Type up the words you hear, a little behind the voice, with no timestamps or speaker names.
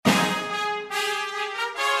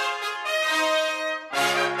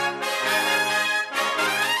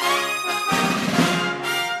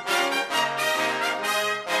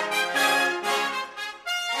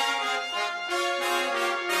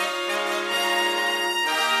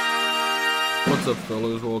What's up,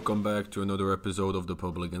 fellas? Welcome back to another episode of the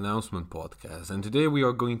Public Announcement Podcast. And today we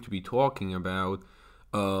are going to be talking about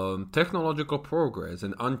technological progress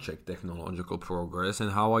and unchecked technological progress,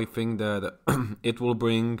 and how I think that it will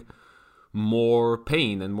bring more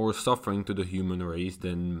pain and more suffering to the human race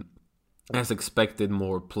than, as expected,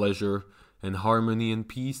 more pleasure and harmony and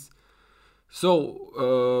peace.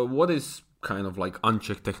 So, what is kind of like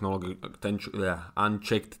unchecked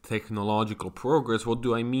technological progress? What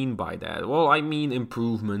do I mean by that? Well, I mean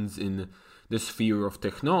improvements in the sphere of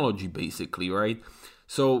technology, basically, right?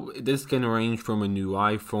 So this can range from a new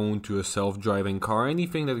iPhone to a self-driving car,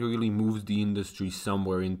 anything that really moves the industry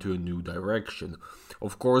somewhere into a new direction.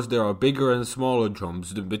 Of course, there are bigger and smaller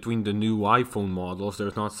jumps. Between the new iPhone models,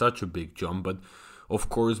 there's not such a big jump, but of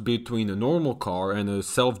course, between a normal car and a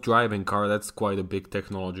self-driving car, that's quite a big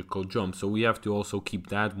technological jump. So we have to also keep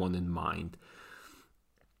that one in mind.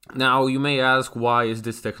 Now, you may ask, why is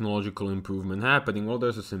this technological improvement happening? Well,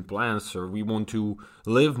 there's a simple answer. We want to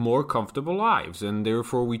live more comfortable lives, and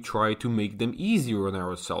therefore we try to make them easier on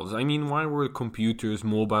ourselves. I mean, why were computers,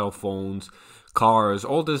 mobile phones, cars,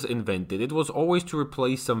 all this invented? It was always to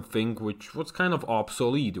replace something which was kind of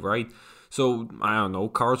obsolete, right? So, I don't know,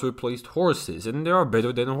 cars replaced horses, and they are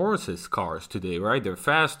better than horses, cars today, right? They're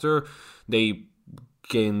faster, they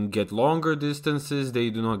can get longer distances, they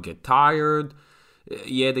do not get tired.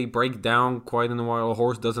 Yeah, they break down quite in a while. A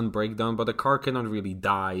horse doesn't break down, but a car cannot really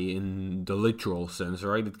die in the literal sense,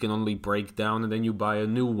 right? It can only break down, and then you buy a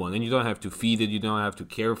new one, and you don't have to feed it, you don't have to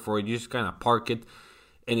care for it, you just kind of park it,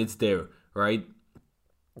 and it's there, right?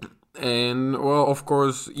 And, well, of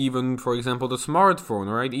course, even, for example, the smartphone,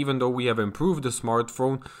 right? Even though we have improved the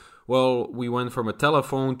smartphone, well, we went from a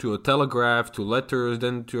telephone to a telegraph to letters,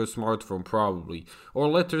 then to a smartphone probably. Or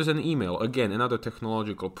letters and email. Again, another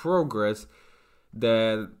technological progress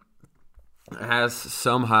that has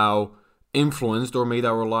somehow influenced or made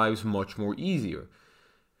our lives much more easier.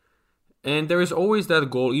 And there is always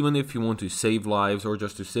that goal, even if you want to save lives or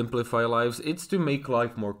just to simplify lives, it's to make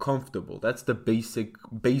life more comfortable. That's the basic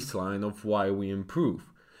baseline of why we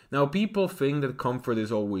improve. Now, people think that comfort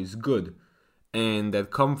is always good, and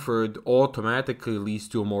that comfort automatically leads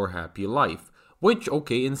to a more happy life, which,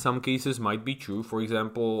 okay, in some cases might be true. For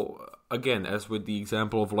example, again, as with the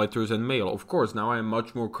example of letters and mail, of course, now I'm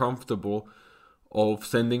much more comfortable of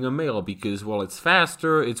sending a mail because, well, it's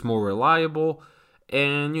faster, it's more reliable,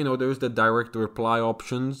 and, there's the direct reply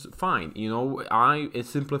options. Fine, it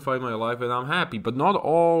simplified my life and I'm happy. But not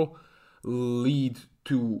all lead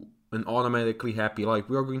to an automatically happy life.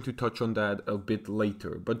 We are going to touch on that a bit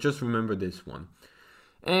later. But just remember this one.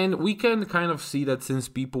 And we can kind of see that since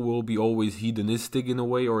people will be always hedonistic in a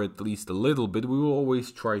way, or at least a little bit, we will always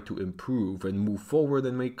try to improve and move forward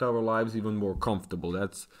and make our lives even more comfortable.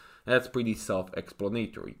 That's pretty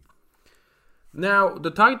self-explanatory. Now,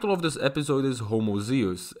 the title of this episode is Homo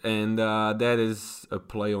Zeus, and that is a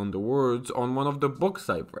play on the words on one of the books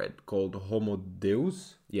I've read called Homo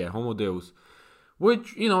Deus. Yeah, Homo Deus.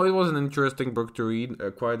 Which, it was an interesting book to read,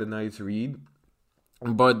 quite a nice read.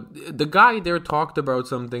 But the guy there talked about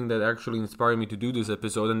something that actually inspired me to do this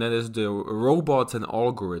episode, and that is the robots and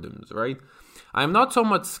algorithms, right? I'm not so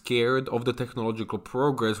much scared of the technological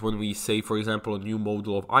progress when we say, for example, a new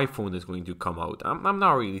model of iPhone is going to come out. I'm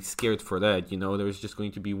not really scared for that, there's just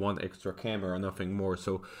going to be one extra camera, nothing more,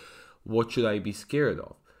 so what should I be scared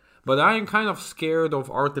of? But I am kind of scared of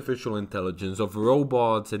artificial intelligence, of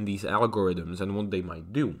robots and these algorithms and what they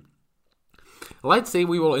might do. Let's say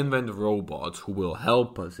we will invent robots who will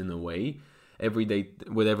help us in a way,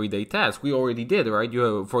 everyday tasks. We already did, right? You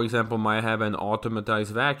have, for example, might have an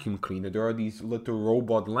automatized vacuum cleaner. There are these little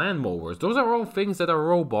robot lawnmowers. Those are all things that are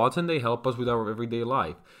robots, and they help us with our everyday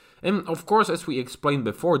life. And of course, as we explained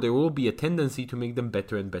before, there will be a tendency to make them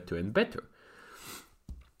better and better and better.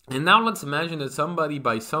 And now let's imagine that somebody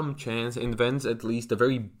by some chance invents at least a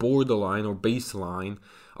very borderline or baseline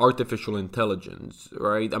artificial intelligence,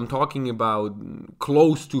 right? I'm talking about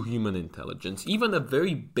close to human intelligence. Even a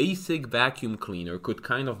very basic vacuum cleaner could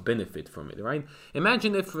kind of benefit from it, right?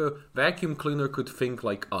 Imagine if a vacuum cleaner could think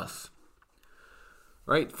like us,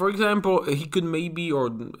 right? For example,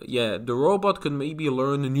 the robot could maybe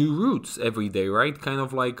learn new routes every day, right? Kind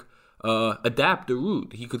of like adapt the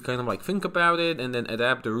route. He could kind of like think about it and then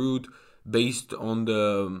adapt the route based on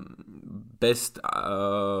the best, I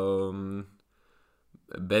don't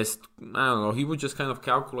know, he would just kind of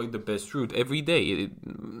calculate the best route every day.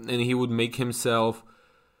 And he would make himself,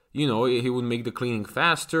 he would make the cleaning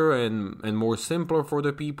faster and more simpler for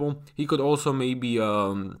the people. He could also maybe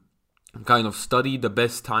kind of study the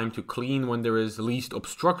best time to clean when there is least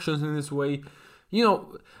obstructions in his way. You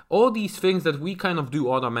know, all these things that we kind of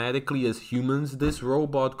do automatically as humans, this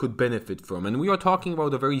robot could benefit from. And we are talking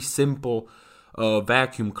about a very simple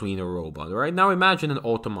vacuum cleaner robot, right? Now imagine an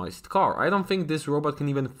automized car. I don't think this robot can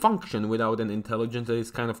even function without an intelligence that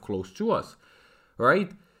is kind of close to us,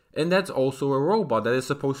 right? And that's also a robot that is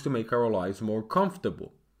supposed to make our lives more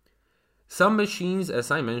comfortable. Some machines, as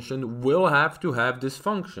I mentioned, will have to have this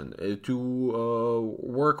function to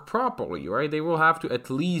work properly, right? They will have to at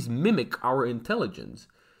least mimic our intelligence.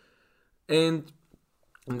 And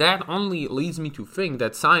that only leads me to think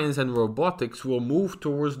that science and robotics will move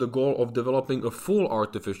towards the goal of developing a full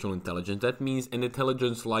artificial intelligence. That means an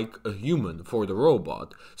intelligence like a human for the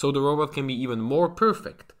robot. So the robot can be even more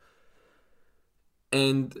perfect.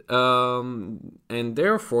 And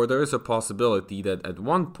therefore, there is a possibility that at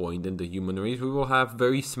one point in the human race, we will have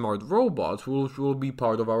very smart robots which will be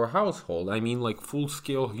part of our household. I mean, like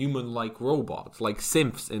full-scale human-like robots, like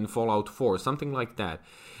synths in Fallout 4, something like that.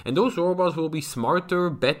 And those robots will be smarter,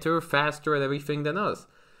 better, faster at everything than us.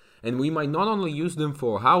 And we might not only use them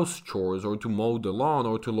for house chores or to mow the lawn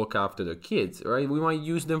or to look after the kids, right? We might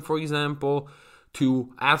use them, for example,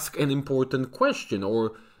 to ask an important question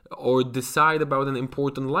or decide about an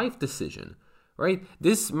important life decision, right?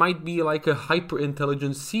 This might be like a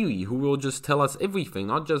hyper-intelligent Siri who will just tell us everything,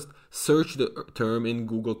 not just search the term in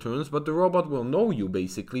Google terms, but the robot will know you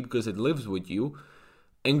basically because it lives with you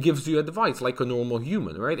and gives you advice like a normal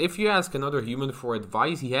human, right? If you ask another human for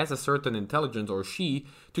advice, he has a certain intelligence, or she,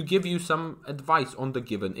 to give you some advice on the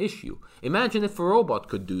given issue. Imagine if a robot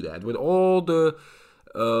could do that with all the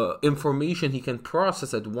information he can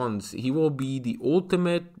process at once. He will be the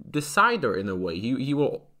ultimate decider in a way. He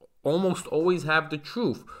will almost always have the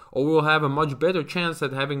truth, or will have a much better chance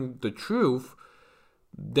at having the truth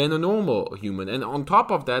than a normal human. And on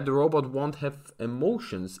top of that, the robot won't have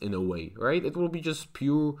emotions in a way, right? It will be just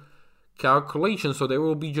pure calculation, so there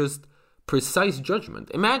will be just precise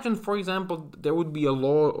judgment. Imagine, for example, there would be a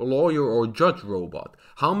lawyer or judge robot.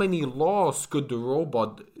 How many laws could the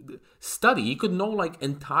robot study? He could know like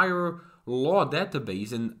entire law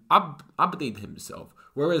database and update himself.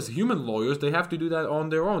 Whereas human lawyers, they have to do that on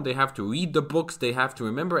their own. They have to read the books, they have to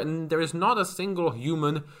remember, and there is not a single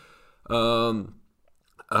human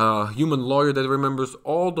lawyer that remembers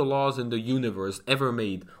all the laws in the universe ever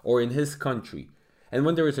made or in his country. And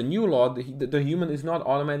when there is a new law, the human is not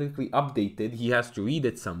automatically updated. He has to read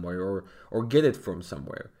it somewhere or get it from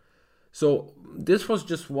somewhere. So this was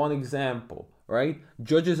just one example, right?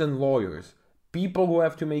 Judges and lawyers, people who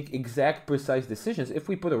have to make exact, precise decisions. If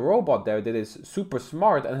we put a robot there that is super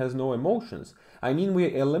smart and has no emotions, I mean,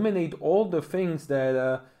 we eliminate all the things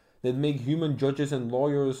that make human judges and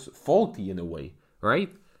lawyers faulty in a way, right?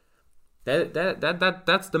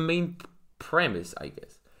 That's the main premise, I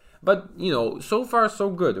guess. But, you know, so far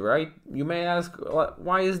so good, right? You may ask,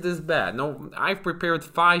 why is this bad? No, I've prepared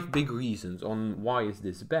 5 big reasons on why is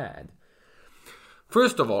this bad.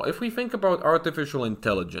 First of all, if we think about artificial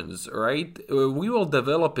intelligence, right, we will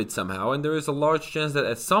develop it somehow, and there is a large chance that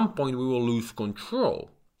at some point we will lose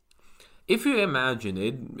control. If you imagine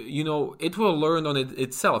it, you know, it will learn on it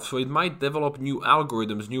itself, so it might develop new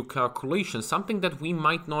algorithms, new calculations, something that we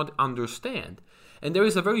might not understand. And there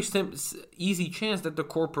is a very easy chance that the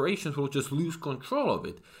corporations will just lose control of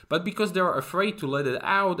it. But because they're afraid to let it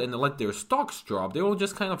out and let their stocks drop, they will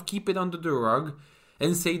just kind of keep it under the rug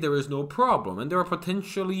and say there is no problem. And they're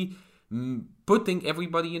potentially putting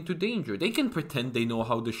everybody into danger. They can pretend they know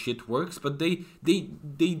how the shit works, but they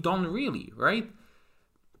don't really, right?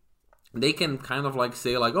 They can kind of like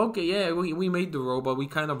say like, okay, yeah, we made the robot, we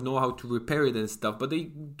kind of know how to repair it and stuff, but they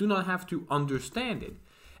do not have to understand it.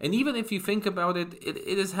 And even if you think about it, it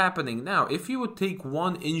is happening now. If you would take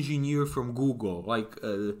one engineer from Google, like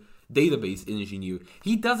a database engineer,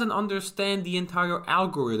 he doesn't understand the entire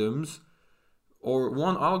algorithms or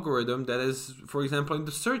one algorithm that is, for example, in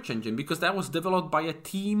the search engine, because that was developed by a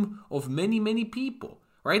team of many, many people,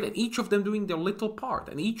 right? And each of them doing their little part.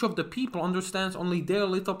 And each of the people understands only their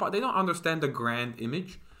little part. They don't understand the grand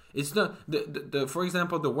image. It's the for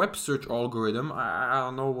example, the web search algorithm, I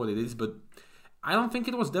don't know what it is, but I don't think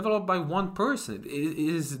it was developed by one person. It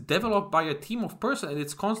is developed by a team of persons, and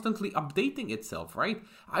it's constantly updating itself, right?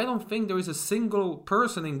 I don't think there is a single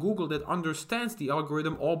person in Google that understands the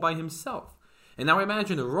algorithm all by himself. And now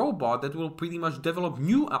imagine a robot that will pretty much develop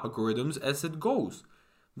new algorithms as it goes.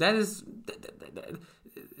 There is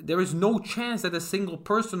no chance that a single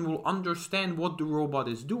person will understand what the robot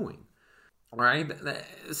is doing, right?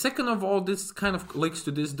 Second of all, this kind of links to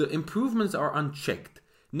this, the improvements are unchecked.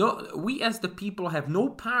 No, we as the people have no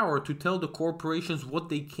power to tell the corporations what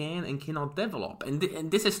they can and cannot develop, and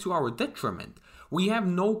this is to our detriment. We have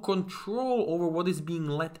no control over what is being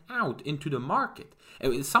let out into the market.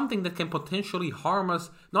 It's something that can potentially harm us,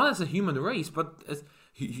 not as a human race, but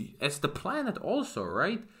as the planet also,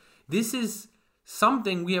 right? This is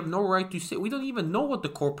something we have no right to say. We don't even know what the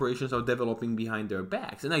corporations are developing behind their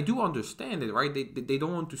backs. And I do understand it, right? They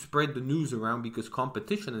don't want to spread the news around because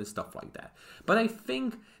competition and stuff like that. But I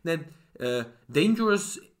think that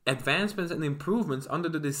dangerous advancements and improvements under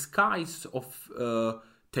the disguise of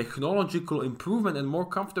technological improvement and more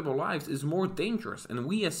comfortable lives is more dangerous. And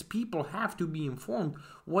we as people have to be informed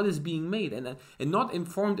what is being made. And not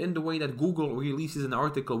informed in the way that Google releases an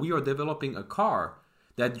article, we are developing a car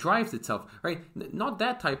that drives itself, right? Not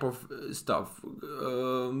that type of stuff.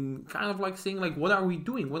 Kind of like saying, like, what are we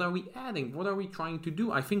doing? What are we adding? What are we trying to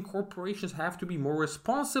do? I think corporations have to be more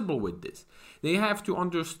responsible with this. They have to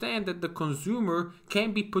understand that the consumer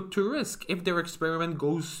can be put to risk if their experiment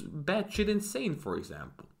goes batshit insane, for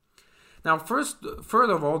example. Now,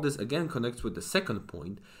 further of all, this again connects with the second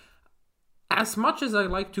point. As much as I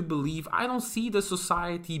like to believe, I don't see the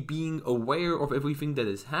society being aware of everything that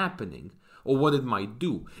is happening or what it might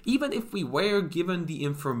do. Even if we were given the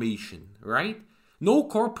information, right? No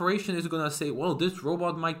corporation is going to say, well, this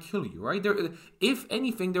robot might kill you, right? If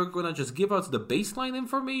anything, they're going to just give us the baseline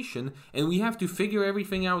information and we have to figure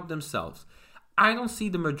everything out themselves. I don't see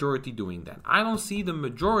the majority doing that. I don't see the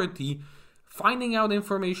majority finding out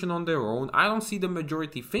information on their own. I don't see the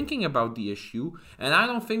majority thinking about the issue, and I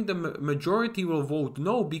don't think the majority will vote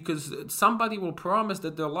no because somebody will promise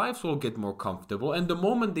that their lives will get more comfortable, and the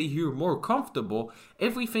moment they hear more comfortable,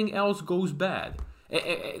 everything else goes bad.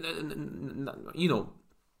 You know,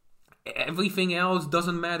 everything else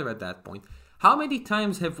doesn't matter at that point. How many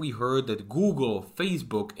times have we heard that Google,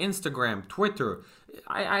 Facebook, Instagram, Twitter,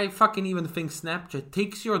 I fucking even think Snapchat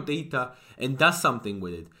takes your data and does something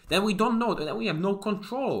with it that we don't know, that we have no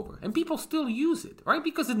control over. And people still use it, right?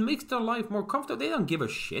 Because it makes their life more comfortable. They don't give a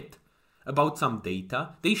shit about some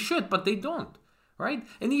data. They should, but they don't, right?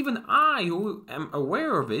 And even I, who am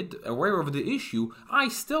aware of it, aware of the issue, I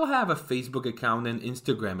still have a Facebook account and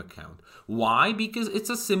Instagram account. Why? Because it's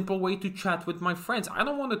a simple way to chat with my friends. I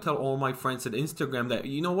don't want to tell all my friends at Instagram that,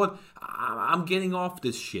 you know what, I'm getting off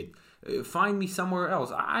this shit. Find me somewhere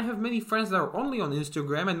else. I have many friends that are only on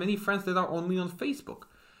Instagram and many friends that are only on Facebook,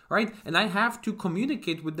 right? And I have to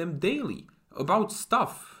communicate with them daily about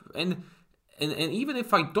stuff. And even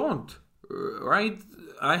if I don't, right,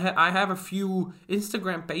 I have a few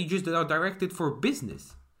Instagram pages that are directed for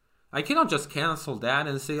business. I cannot just cancel that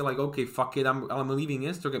and say like, okay, fuck it, I'm leaving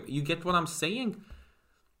Instagram. You get what I'm saying?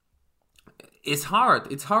 It's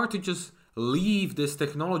hard. It's hard to just leave this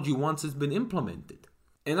technology once it's been implemented.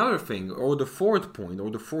 Another thing, or the fourth point,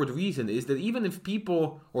 or the fourth reason, is that even if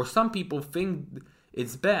people, or some people think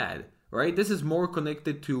it's bad, right? This is more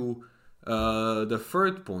connected to the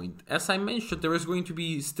third point. As I mentioned, there is going to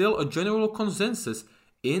be still a general consensus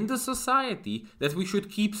in the society that we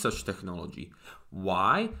should keep such technology.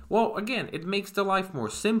 Why? Well, again, it makes the life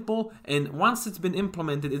more simple, and once it's been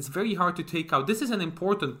implemented, it's very hard to take out. This is an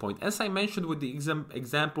important point. As I mentioned with the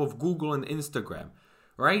example of Google and Instagram,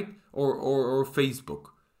 right? Or Facebook.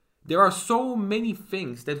 There are so many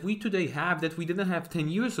things that we today have that we didn't have 10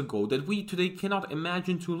 years ago, that we today cannot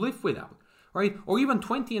imagine to live without, right? Or even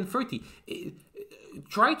 20 and 30.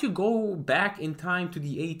 Try to go back in time to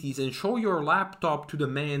the 80s and show your laptop to the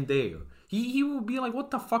man there. He will be like,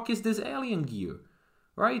 what the fuck is this alien gear?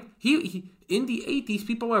 Right? In the 80s,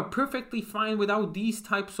 people were perfectly fine without these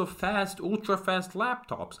types of fast, ultra-fast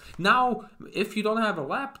laptops. Now, if you don't have a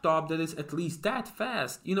laptop that is at least that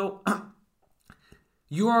fast, you know,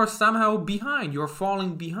 you are somehow behind. You're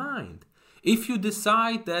falling behind. If you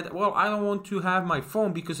decide that, well, I don't want to have my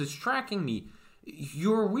phone because it's tracking me,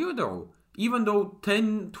 you're a weirdo. Even though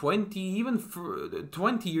 10, 20, even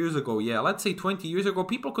 20 years ago, let's say 20 years ago,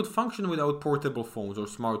 people could function without portable phones or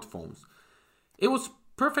smartphones. It was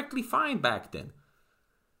perfectly fine back then,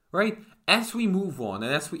 right? As we move on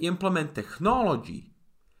and as we implement technology,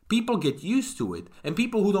 people get used to it. And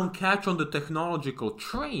people who don't catch on the technological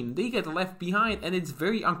train, they get left behind. And it's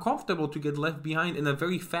very uncomfortable to get left behind in a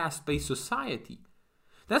very fast-paced society.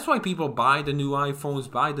 That's why people buy the new iPhones,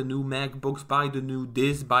 buy the new MacBooks, buy the new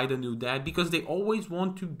this, buy the new that, because they always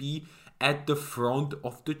want to be at the front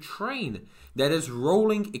of the train that is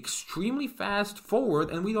rolling extremely fast forward,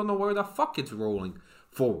 and we don't know where the fuck it's rolling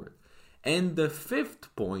forward. And the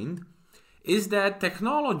fifth point is that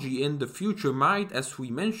technology in the future might, as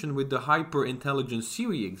we mentioned with the hyper-intelligent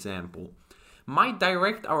Siri example, might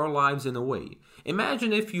direct our lives in a way.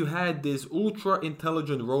 Imagine if you had this ultra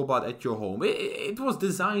intelligent robot at your home. It was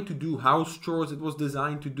designed to do house chores. It was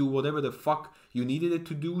designed to do whatever the fuck you needed it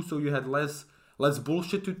to do, so you had less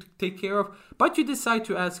bullshit to take care of. But you decide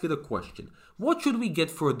to ask it a question. What should we get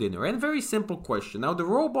for dinner? And very simple question. Now the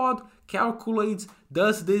robot calculates,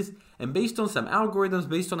 does this, and based on some algorithms,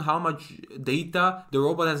 based on how much data the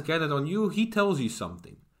robot has gathered on you, he tells you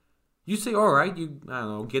something. You say, all right,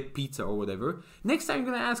 get pizza or whatever. Next time you're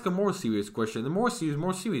going to ask a more serious question, more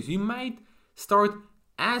serious. You might start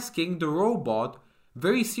asking the robot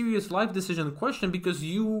very serious life decision question because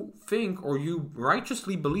you think or you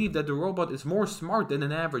righteously believe that the robot is more smart than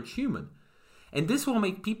an average human. And this will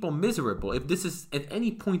make people miserable if this is at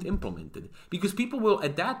any point implemented. Because people will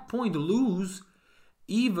at that point lose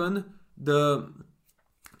even the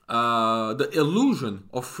illusion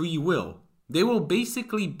of free will. They will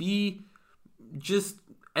basically be just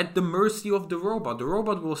at the mercy of the robot. The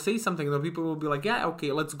robot will say something and the people will be like, yeah,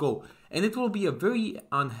 okay, let's go. And it will be a very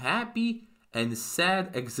unhappy and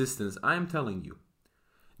sad existence, I'm telling you.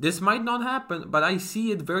 This might not happen, but I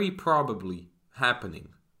see it very probably happening,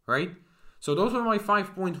 right? So those are my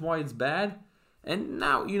 5 points why it's bad. And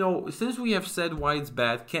now, since we have said why it's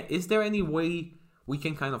bad, is there any way we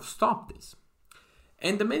can kind of stop this?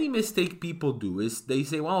 And the many mistake people do is they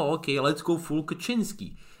say, well, okay, let's go full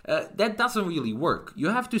Kaczynski. That doesn't really work. You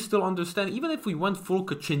have to still understand, even if we went full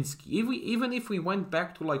Kaczynski, even if we went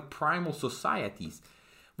back to like primal societies,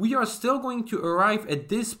 we are still going to arrive at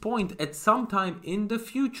this point at some time in the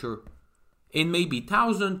future, in maybe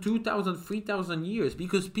 1,000, 2,000, 3,000 years,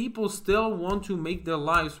 because people still want to make their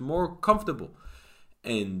lives more comfortable.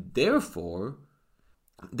 And therefore,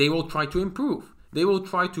 they will try to improve. They will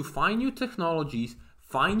try to find new technologies,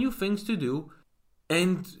 find new things to do,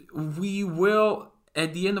 and we will,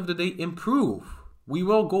 at the end of the day, improve. We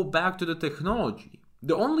will go back to the technology.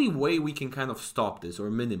 The only way we can kind of stop this or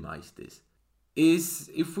minimize this is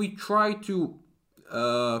if we try to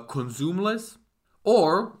consume less,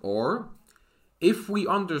 or if we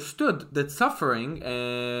understood that suffering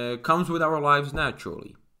comes with our lives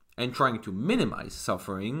naturally, and trying to minimize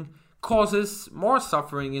suffering causes more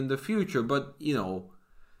suffering in the future. But,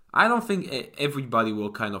 I don't think everybody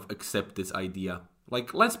will kind of accept this idea.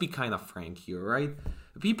 Like, let's be kind of frank here, right?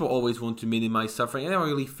 People always want to minimize suffering. They don't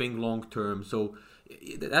really think long term, so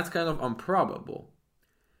that's kind of improbable.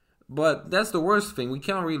 But that's the worst thing. We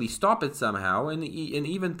cannot really stop it somehow, and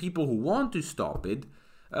even people who want to stop it,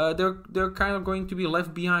 they're kind of going to be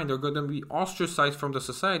left behind. They're going to be ostracized from the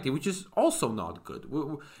society, which is also not good.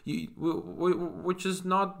 Which is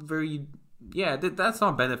not very... Yeah, that's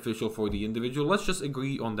not beneficial for the individual. Let's just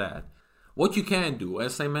agree on that. What you can do,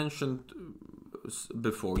 as I mentioned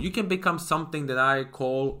before, you can become something that I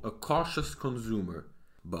call a cautious consumer.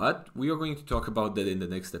 But we are going to talk about that in the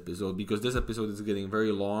next episode, because this episode is getting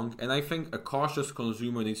very long, and I think a cautious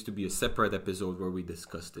consumer needs to be a separate episode where we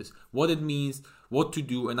discuss this. What it means, what to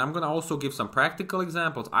do, and I'm going to also give some practical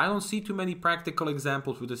examples. I don't see too many practical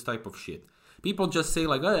examples with this type of shit. People just say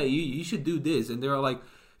like, hey, you should do this, and they're like,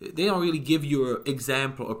 they don't really give you an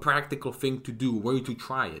example, a practical thing to do, where to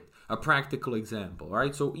try it, a practical example,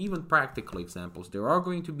 right? So even practical examples, there are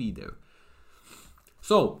going to be there.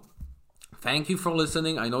 So, thank you for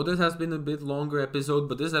listening. I know this has been a bit longer episode,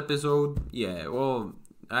 but this episode,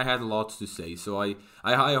 I had lots to say. So I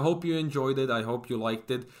hope you enjoyed it. I hope you liked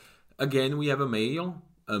it. Again, we have an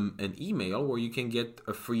email where you can get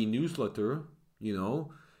a free newsletter,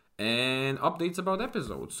 and updates about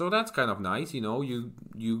episodes. So that's kind of nice,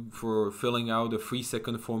 you for filling out a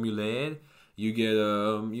 3-second formulaire, you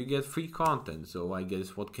get free content. So I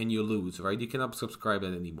guess what can you lose, right? You can unsubscribe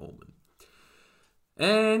at any moment.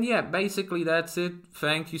 And yeah, basically that's it.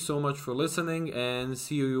 Thank you so much for listening, and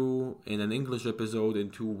see you in an English episode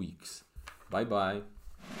in 2 weeks. Bye bye.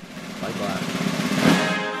 Bye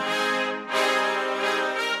bye.